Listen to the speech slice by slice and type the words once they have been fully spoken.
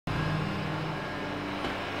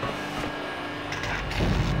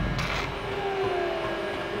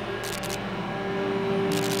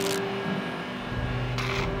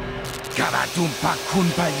tumpa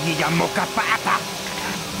kunpa liya mokapata.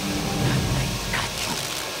 Kachu.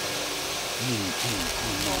 Ninkin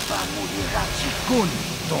kuno ba mulirachi kun.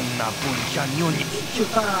 Tong na buncha nyuni.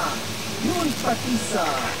 Ichuta. Yun patisa.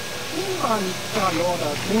 Iman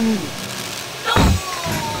kalora kun.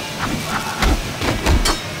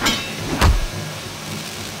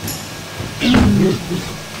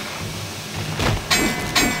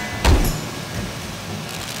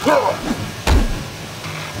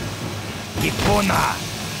 Ipona.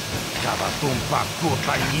 Kabatumpa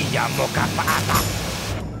kupa liya mokapata.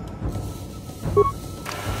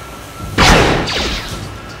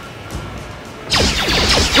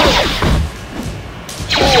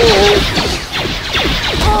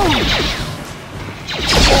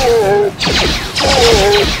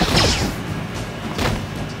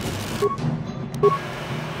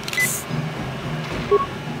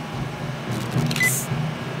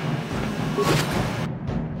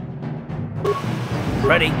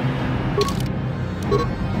 Ready.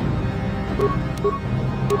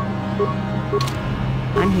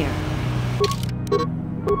 I'm here.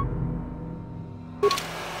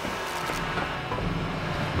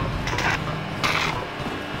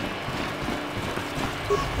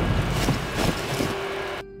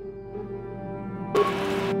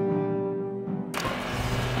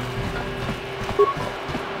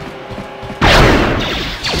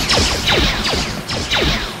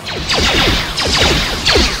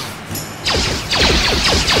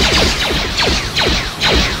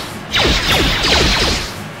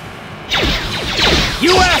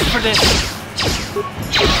 You asked for this!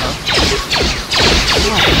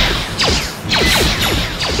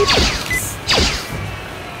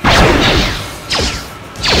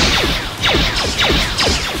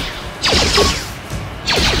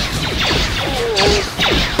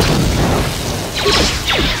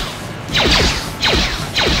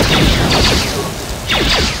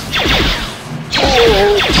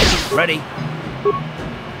 Ready?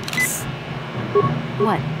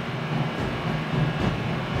 What?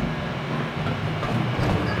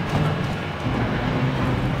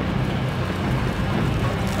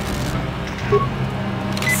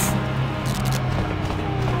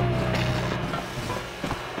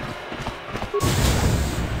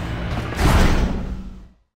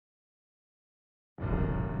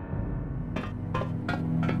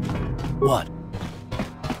 What?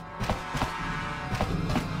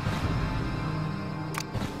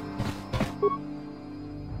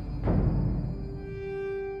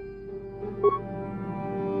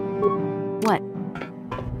 What?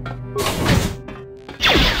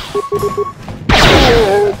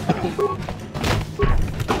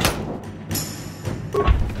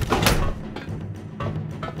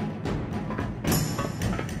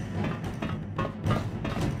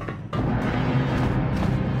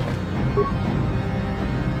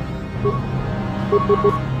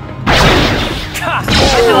 Ha!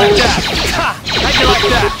 How'd you like that? Ha! How'd you like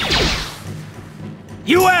that?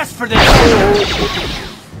 You asked for this!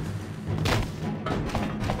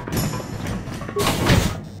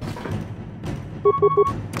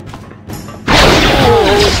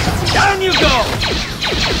 Down you go!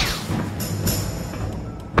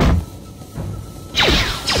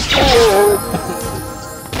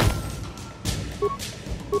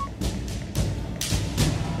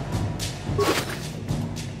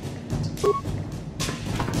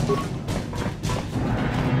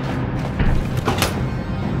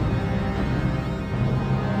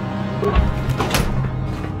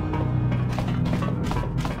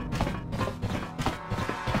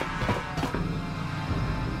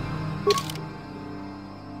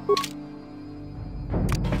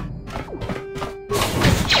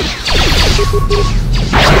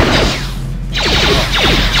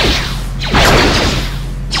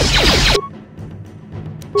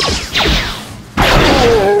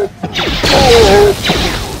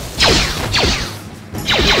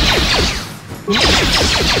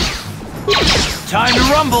 Time to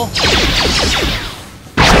rumble!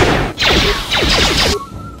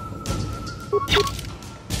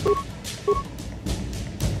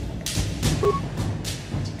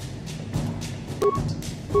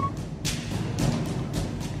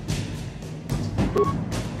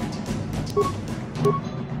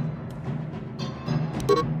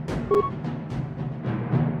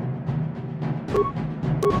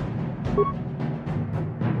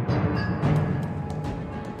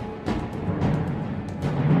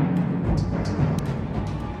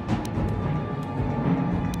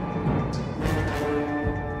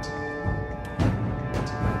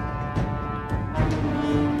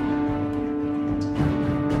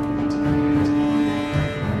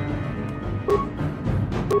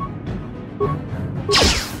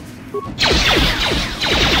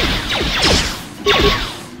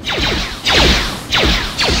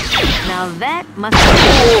 Must.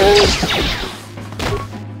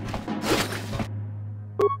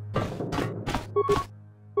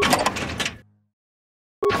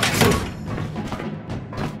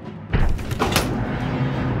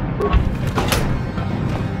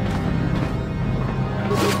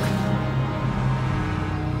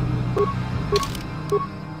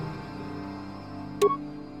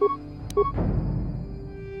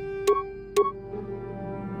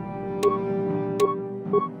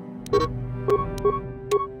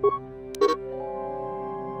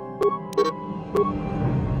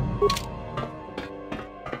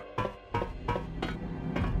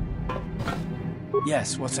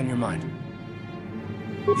 Yes, what's on your mind?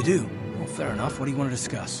 You do? Well, fair enough. What do you want to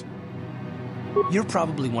discuss? You're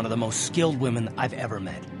probably one of the most skilled women I've ever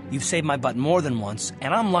met. You've saved my butt more than once,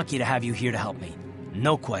 and I'm lucky to have you here to help me.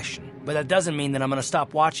 No question. But that doesn't mean that I'm gonna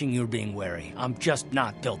stop watching you being wary. I'm just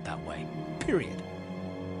not built that way. Period.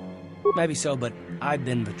 Maybe so, but I've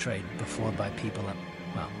been betrayed before by people that,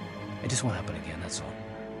 well, it just won't happen again, that's all.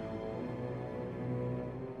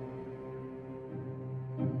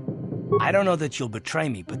 I don't know that you'll betray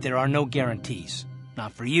me, but there are no guarantees.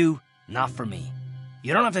 Not for you, not for me.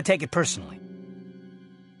 You don't have to take it personally.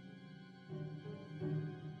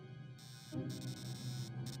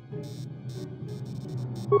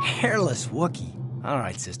 Hairless Wookiee. All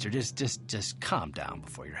right, sister, just calm down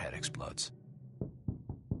before your head explodes.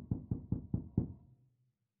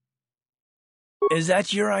 Is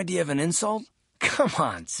that your idea of an insult? Come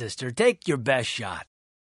on, sister, take your best shot.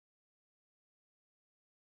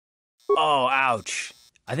 Oh, ouch.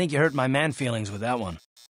 I think you hurt my man feelings with that one.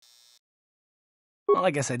 Well,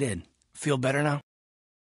 I guess I did. Feel better now?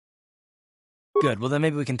 Good, well then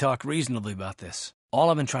maybe we can talk reasonably about this. All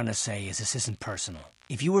I've been trying to say is this isn't personal.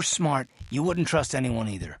 If you were smart, you wouldn't trust anyone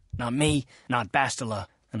either. Not me, not Bastila,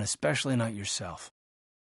 and especially not yourself.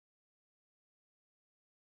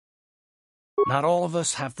 Not all of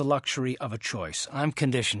us have the luxury of a choice. I'm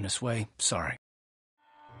conditioned this way, sorry.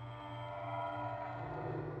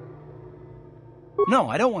 No,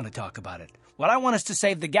 I don't want to talk about it. What I want is to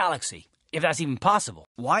save the galaxy, if that's even possible.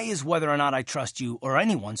 Why is whether or not I trust you or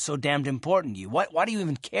anyone so damned important to you? Why do you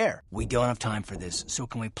even care? We don't have time for this, so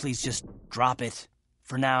can we please just drop it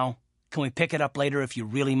for now? Can we pick it up later if you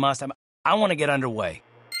really must? I want to get underway.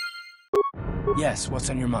 Yes,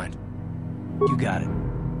 what's on your mind? You got it.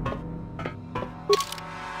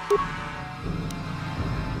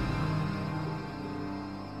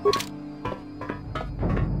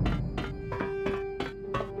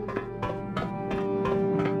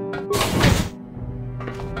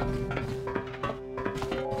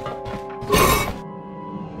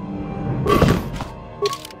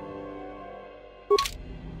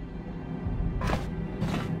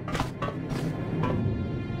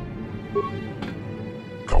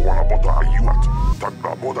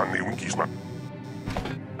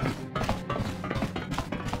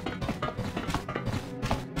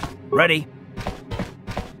 Ready?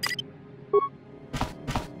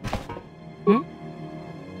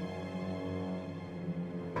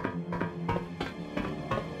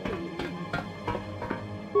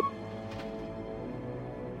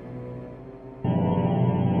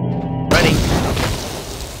 Ready?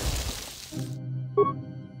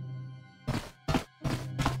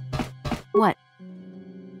 What?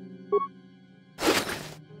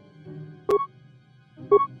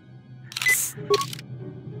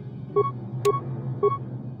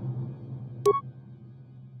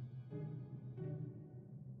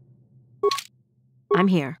 I'm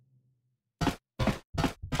here.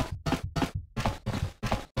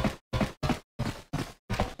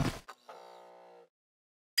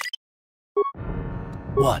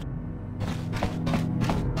 What?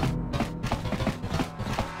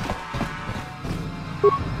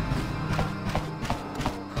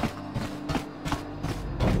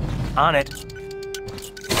 On it.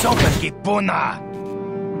 It's open, Kipuna!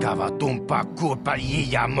 Kavatumpa kurpa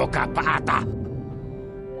iya moka paata!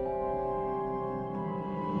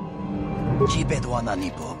 Chibedwana ni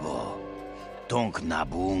bobo. Tonk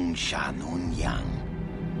nabung shanun yang.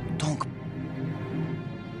 Tonk.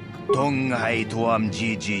 Tong ay tuam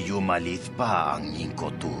jiji yumalith pa ang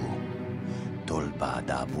yingkotu. Tolba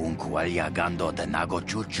da bung kwalyagando de nago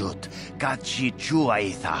chuchut. Kachi chu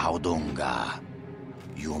ay thahaudunga.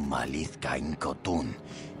 Yumalith ka inkotun.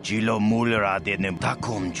 Chilo mulera denem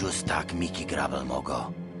takum justak miki grabel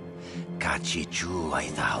mogo. Kachi chu ay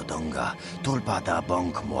thahaudunga. Tolba da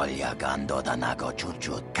bung kwalyagando da nago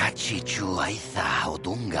chuchut. Kachi chu ay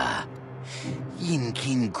thahaudunga.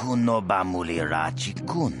 Inkin kuno ba mulera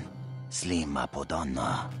chikun. Slima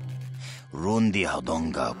podonna. Rundi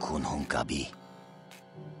haudonga kun hunkabi.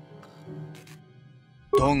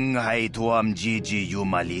 Tonghay tuam Gigi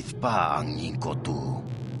yumalit pa ang ningkotu.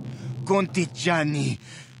 Konti Johnny,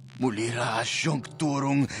 mulira siyang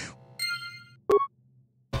turong.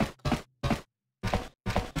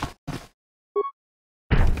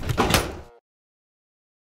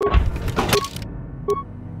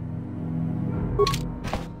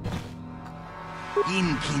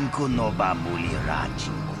 Inkin ko no ba mulira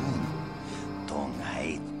chingkun?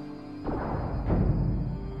 Tonghay.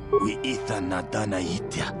 Wi ita na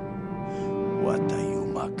danaitya. Watayu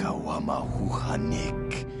makawama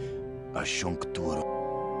huhanek. Asyong turo.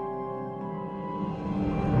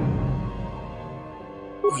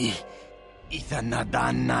 Ui, ita na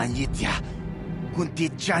danaitya.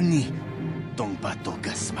 Kunti Johnny. Tong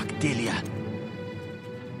batogas magtilya.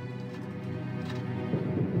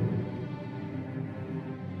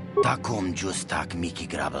 Takom justak miki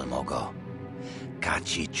grabel mogo.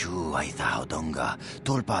 Kachi chu ay thaudonga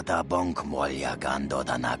tulpada bonk molya gando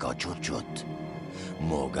danago chuchut.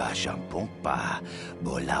 Moga shampong pa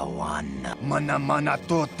bolawan. Mana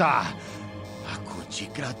tota. Aku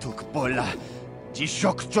chikratuk bola.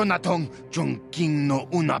 Jishok jonatong chung king no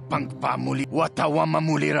una pang pamuli. Watawama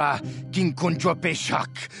mulira king kunjo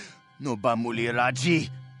peshak. No ba mulira ji.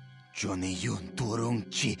 Johnny yun turung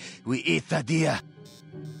chi wi ita dia.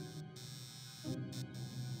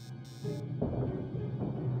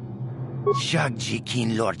 Shagji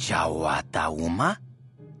kin lor chawata uma?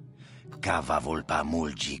 Kava volpa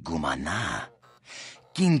mulji gumana.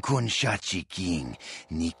 Kin kun shachi king,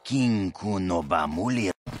 ni king kun oba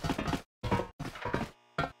muli.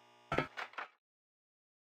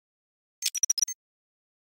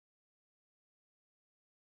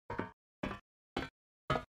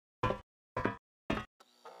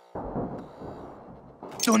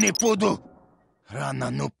 Tone podo.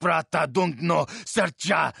 Rana no prata dong no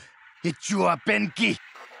sercha. Ichua penki.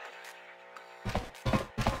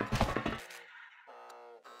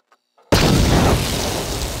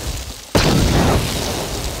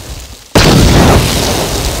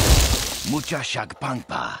 Mucha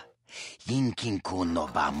shagpangpa. Yinkin kun no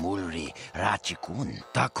ba mulri rachikun.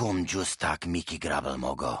 Takom justak miki grabel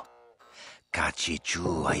mogo. Kachi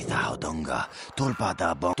chu ay thaudonga.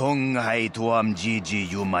 Tulpada bong. Tonghay tuam Gigi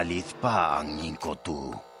yumalit pa ang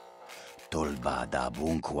ningkotu. Tolba da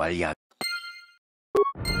bunkwalya.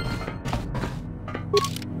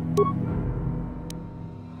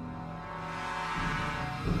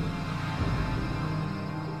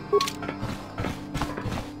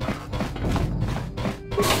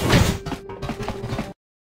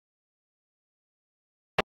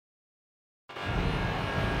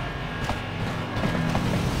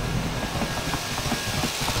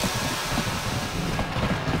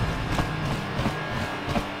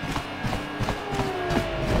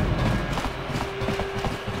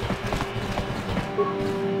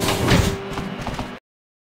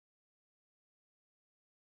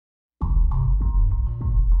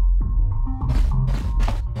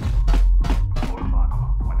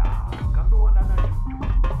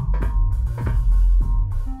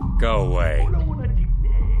 Go away.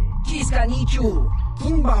 Kiska nichu.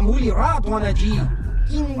 Kimba mulira tuanaji.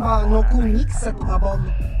 Kimba no kumiksat abog.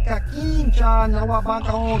 Kakincha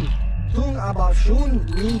nawabakaon. Tung abashun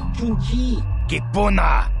ni chunchi.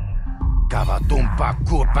 Kipuna. Kavatumpa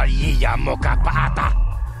kulpaiya mokapaata.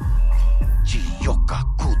 Chiyoka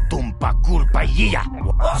kutumpa kulpaiya.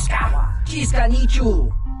 Oscar! Kiska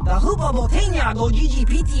nichu. Da hupa botenya do Gigi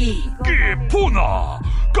piti. Kipuna!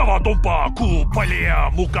 Kavatumpa kupalea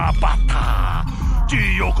mukapata.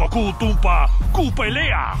 Chiyoka kutumpa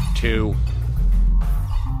kupalea. 2.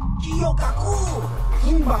 Jiyokaku.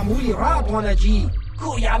 Kimba mulira tuanaji.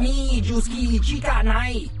 Kuyami juski chika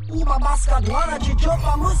nai. Uba baska duana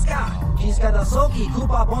chichopa muska. Kiska da soki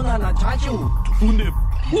kupa bona na chachu. Tune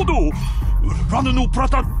pudu. Rananu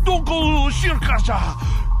prata donko shirkasha.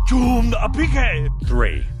 Jum apike.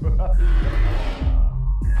 3.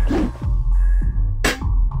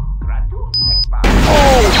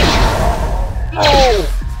 No!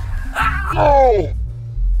 No!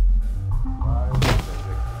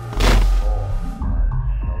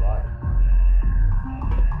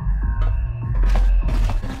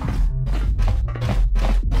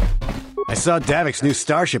 I saw Davik's new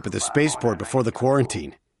starship at the spaceport before the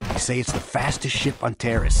quarantine. They say it's the fastest ship on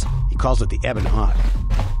Terrace. He calls it the Ebon Hawk.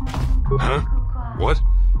 Huh? What?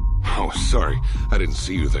 Oh, sorry. I didn't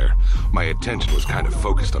see you there. My attention was kind of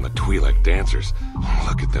focused on the Twi'lek dancers.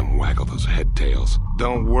 Look at them waggle those head tails.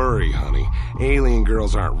 Don't worry, honey. Alien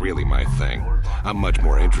girls aren't really my thing. I'm much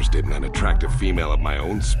more interested in an attractive female of my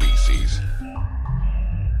own species.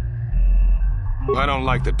 I don't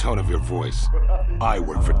like the tone of your voice. I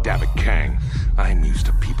work for Davik Kang. I'm used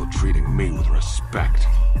to people treating me with respect.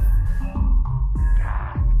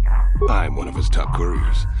 I'm one of his top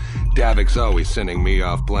couriers. Davik's always sending me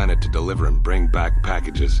off planet to deliver and bring back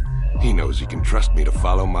packages. He knows he can trust me to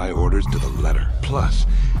follow my orders to the letter. Plus,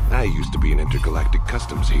 I used to be an intergalactic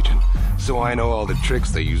customs agent, so I know all the tricks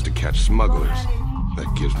they use to catch smugglers.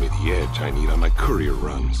 That gives me the edge I need on my courier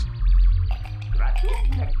runs.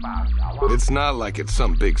 It's not like it's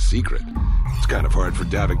some big secret. It's kind of hard for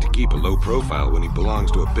Davik to keep a low profile when he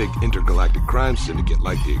belongs to a big intergalactic crime syndicate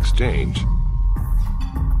like the Exchange.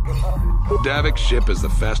 Davik's ship is the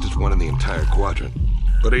fastest one in the entire quadrant.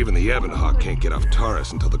 But even the Ebonhawk can't get off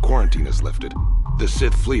Taurus until the quarantine is lifted. The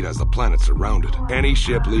Sith fleet has the planet surrounded. Any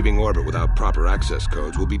ship leaving orbit without proper access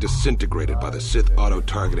codes will be disintegrated by the Sith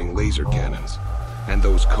auto-targeting laser cannons. And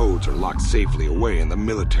those codes are locked safely away in the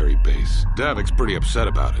military base. Davik's pretty upset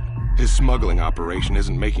about it. His smuggling operation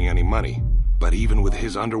isn't making any money. But even with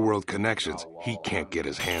his underworld connections, he can't get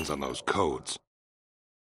his hands on those codes.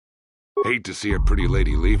 Hate to see a pretty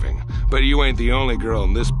lady leaving, but you ain't the only girl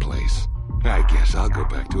in this place. I guess I'll go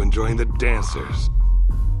back to enjoying the dancers.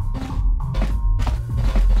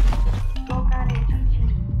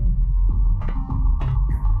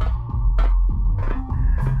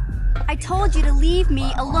 I told you to leave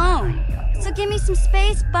me alone. So give me some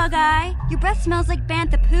space, Bug-Eye. Your breath smells like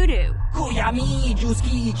Bantha Poodoo. Kuyami,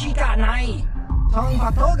 Juski, Chica Nai. Tong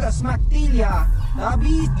Patoga Smaktilia.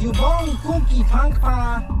 Dabis, Dubong, Kunki,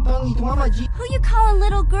 Pankpa. Tong Itwamaji. Who you calling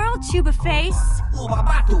little girl, Chuba Face?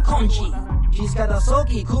 Ubabatu Conchi. She's got a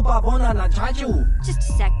soki, Kupa Bona na Chachu. Just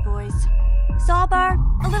a sec, boys. Zalbar,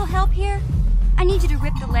 a little help here? I need you to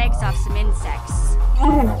rip the legs off some insects.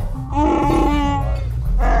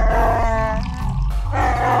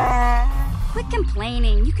 Quit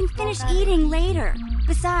complaining. You can finish eating later.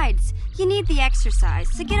 Besides, you need the exercise,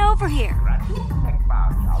 so get over here.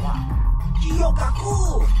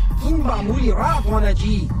 Kiyokaku. Kimba Mulirat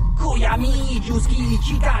Wanaji. Kuyami, Juski,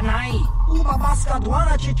 Chica Nai. Ubabaska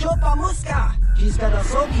Dwana Chichopa Muska. She's got a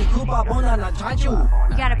soki, Kupa Bona na Chachu.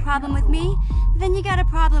 You got a problem with me? Then you got a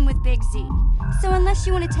problem with Big Z. So unless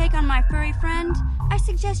you want to take on my furry friend, I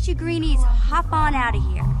suggest you greenies hop on out of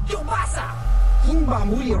here. Chubasa! Kimba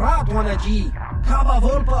Mulirat Wanaji. Kaba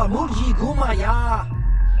Volpa Mulji Gumaya.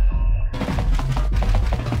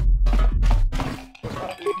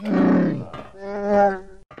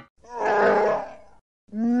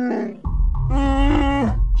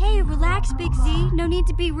 Hey, relax, Big Z. No need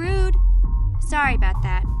to be rude. Sorry about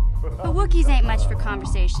that. But Wookiees ain't much for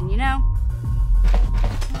conversation, you know?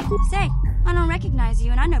 Say, I don't recognize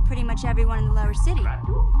you, and I know pretty much everyone in the lower city.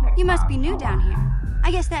 You must be new down here.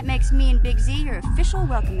 I guess that makes me and Big Z your official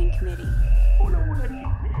welcoming committee.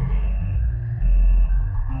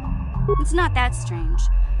 It's not that strange.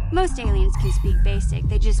 Most aliens can speak basic,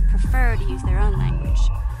 they just prefer to use their own language.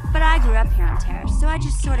 But I grew up here on Terrace, so I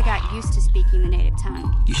just sort of got used to speaking the native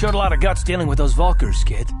tongue. You showed a lot of guts dealing with those Vulkars,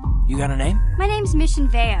 kid. You got a name? My name's Mission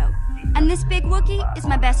Veo, and this big Wookiee is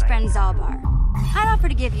my best friend Zalbar. I'd offer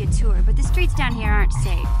to give you a tour, but the streets down here aren't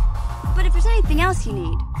safe. But if there's anything else you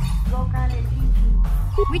need...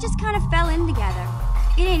 We just kind of fell in together.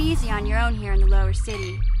 It ain't easy on your own here in the lower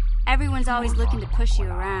city. Everyone's always looking to push you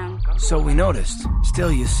around. So we noticed.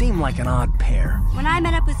 Still, you seem like an odd pair. When I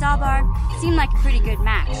met up with Zalbar, it seemed like a pretty good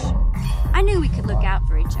match. I knew we could look out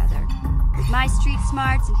for each other. With my street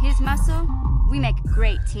smarts and his muscle, we make a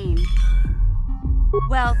great team.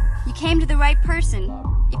 Well, you came to the right person.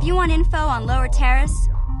 If you want info on Lower Terrace,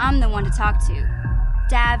 I'm the one to talk to.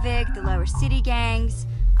 Davik, the Lower City gangs.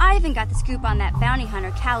 I even got the scoop on that bounty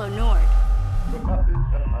hunter, Calo Nord.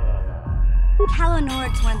 Calo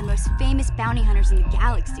Nord's one of the most famous bounty hunters in the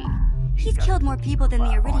galaxy. He's killed more people than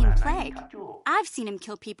the Iridian Plague. I've seen him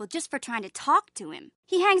kill people just for trying to talk to him.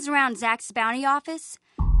 He hangs around Zach's bounty office,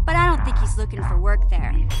 but I don't think he's looking for work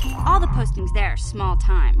there. All the postings there are small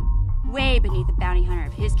time, way beneath a bounty hunter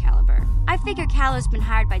of his caliber. I figure Calo's been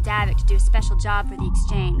hired by Davik to do a special job for the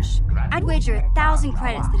Exchange. I'd wager 1,000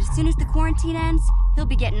 credits that as soon as the quarantine ends, he'll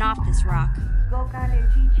be getting off this rock.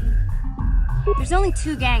 There's only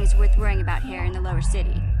 2 gangs worth worrying about here in the lower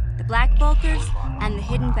city. The Black Vulkars and the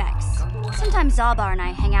Hidden Becks. Sometimes Zalbar and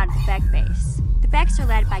I hang out at the Beck base. The Becks are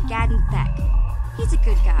led by Gadden Beck. He's a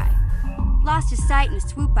good guy. Lost his sight in a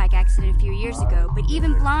swoop bike accident a few years ago, but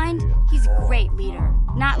even blind, he's a great leader.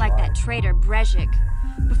 Not like that traitor Brezhik.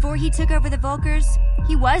 Before he took over the Vulkars,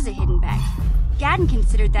 he was a Hidden Beck. Gadden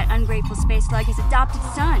considered that ungrateful space slug his adopted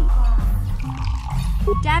son.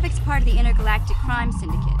 Davik's part of the intergalactic crime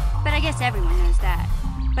syndicate, but I guess everyone knows that.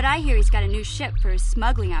 But I hear he's got a new ship for his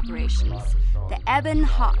smuggling operations. The Ebon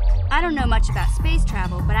Hawk. I don't know much about space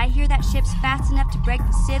travel, but I hear that ship's fast enough to break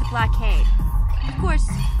the Sith blockade. Of course,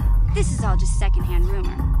 this is all just secondhand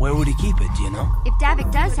rumor. Where would he keep it, do you know? If Davik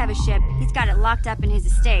does have a ship, he's got it locked up in his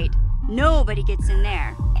estate. Nobody gets in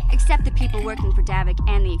there, except the people working for Davik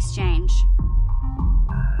and the exchange.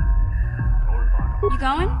 You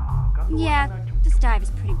going? Yeah, this dive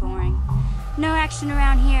is pretty boring. No action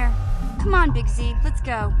around here. Come on, Big Z, let's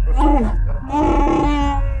go.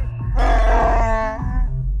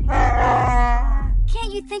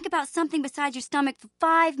 Can't you think about something besides your stomach for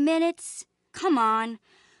 5 minutes? Come on.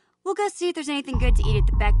 We'll go see if there's anything good to eat at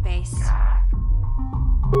the Beck base.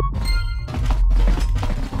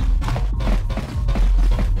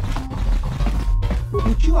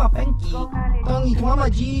 Uchua penki, tong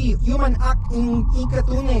itwamaji, human act in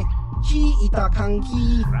ikatune, chi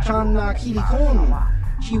itakanki, chana kilikon,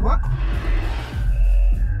 chiwa.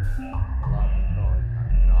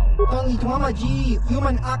 Tong itwamaji,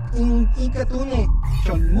 human act in ikatune,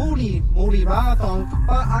 chon muli ra tong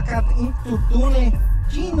pa akat intutune,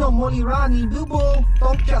 chino moli ra ni bubo,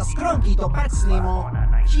 tong cha skronki to patslimo,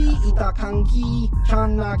 chi itakanki,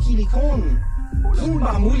 chana kilikon,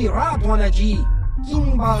 kimba muli ra tuanaji.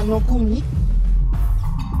 Kimba no kuni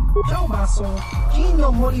Ciao baso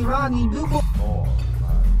Kino morirà ni bubo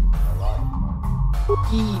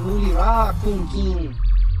Ki morirà kun kin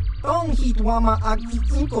Tong hitwama ag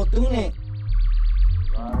inkotune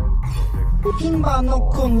Kimba no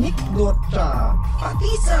kunik dorcha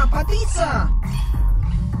Patisa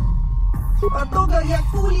Patoga yak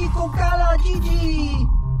fuli kokala Gigi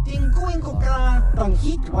Tingkuin ko ka, tong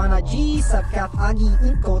hitwana ji sakat agi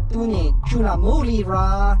inko tune, chuna muli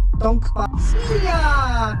ra, tong pa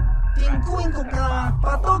sila. Tingkuin ko ka,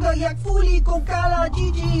 patoga yak fuli ko kala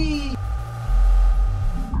Gigi.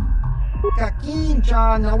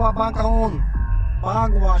 Kakincha nawabakaon,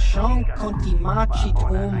 bagwa siyang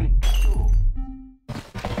kontimachitum.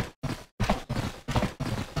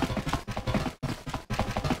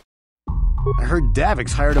 I heard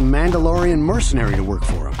Davik's hired a Mandalorian mercenary to work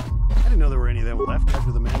for him. I didn't know there were any of them left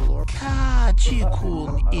after the Mandalorian.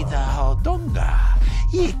 Kachikun idahaldonga.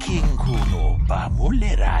 Yikinkuno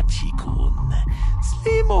bamulerachikun.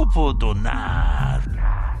 Slimopodonar.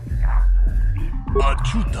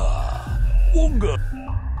 Achuta. Wonga.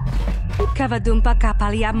 Kavadumpa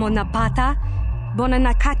kapaliamo napata.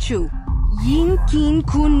 Bonanakachu. Yinkin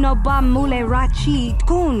kun no bamulerachi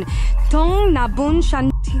kun. Tong nabun shan.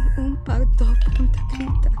 Umpa do punta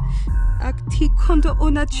krita. Akti kondo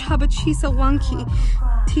una chabachisa wanki.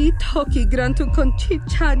 Ti toki grantu kon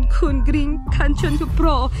chichan kun green kanchan tu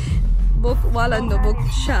pro. Bok wala no bok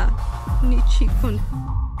cha. Nichi kun.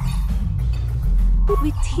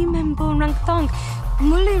 Witi membo rang thong.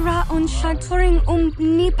 Mulira on shanturing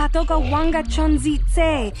ni patoga wanga chonzi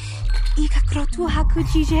tse. Ika krotu haku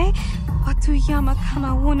jije. Watu yama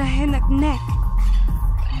kama wuna henak nek.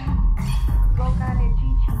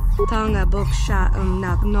 Tanga boksha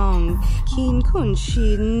nagnong kin kun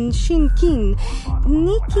shin kin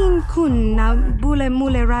nikin kun na bule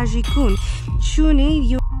mule raji kun chuni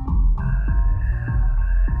yu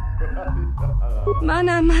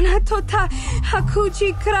mana tota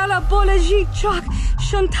hakuji krala boleji chok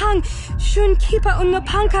shontang shun kipa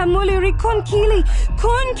unapanka mule rikon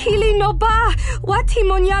kili no ba wati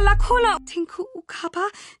monyala kona tinku ukapa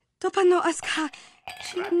topa no aska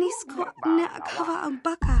Nisko na akawa ang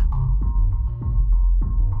baka.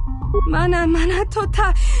 Mana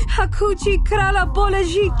tota hakuji krala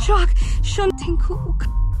boleji chok shontinku uka.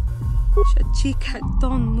 Chachika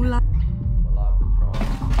don mula.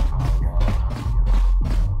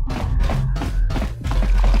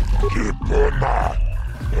 Kipona.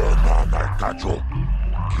 Enana kacho.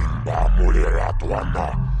 Kimba mulera tuana.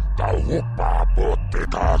 Taupa pote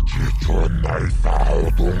kachicho na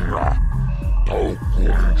ithaodunga.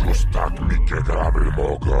 Taukun justak mike grabil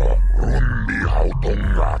moga. Rundi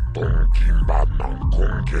hautonga tong kimba nang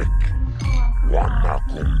kongkek. Wana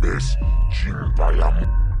kumbes chimpayamu.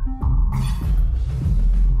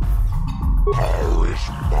 Paris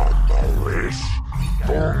manares.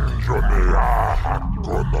 Tong jonea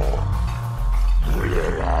hakono.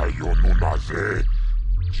 Mulera yonunaze.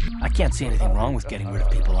 I can't see anything wrong with getting rid of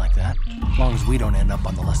people like that, as long as we don't end up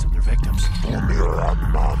on the list of their victims.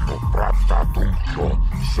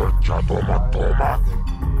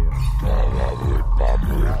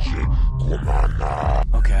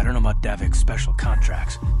 Okay, I don't know about Davik's special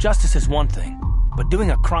contracts. Justice is one thing, but doing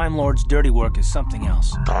a crime lord's dirty work is something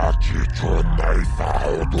else.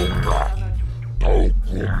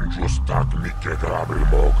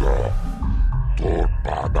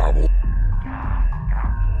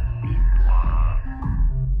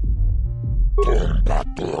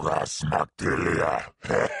 Tombatoras Magdelia,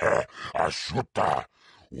 Ashuta,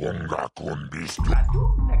 Wonga con Bistu,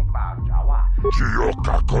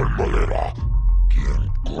 Gioca con Molera,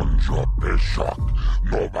 Quien con Jo Peshak,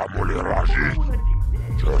 Nova Moleraji,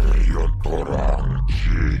 Jarion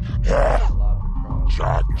Toranchi,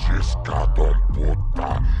 Chachis Kadon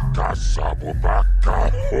Puta,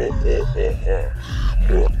 Kasabubaka,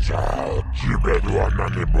 Mocha, Jibeduana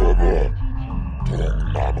ni Bobo,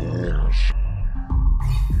 Tong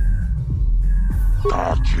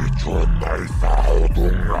Tachi Chonai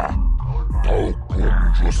Fahodunga, Taukum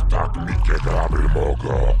Justak Mikedabi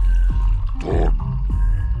Mogo, Tog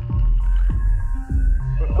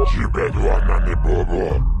Jibeduana ni Bobo,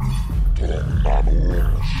 Tong Namun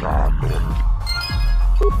Shan.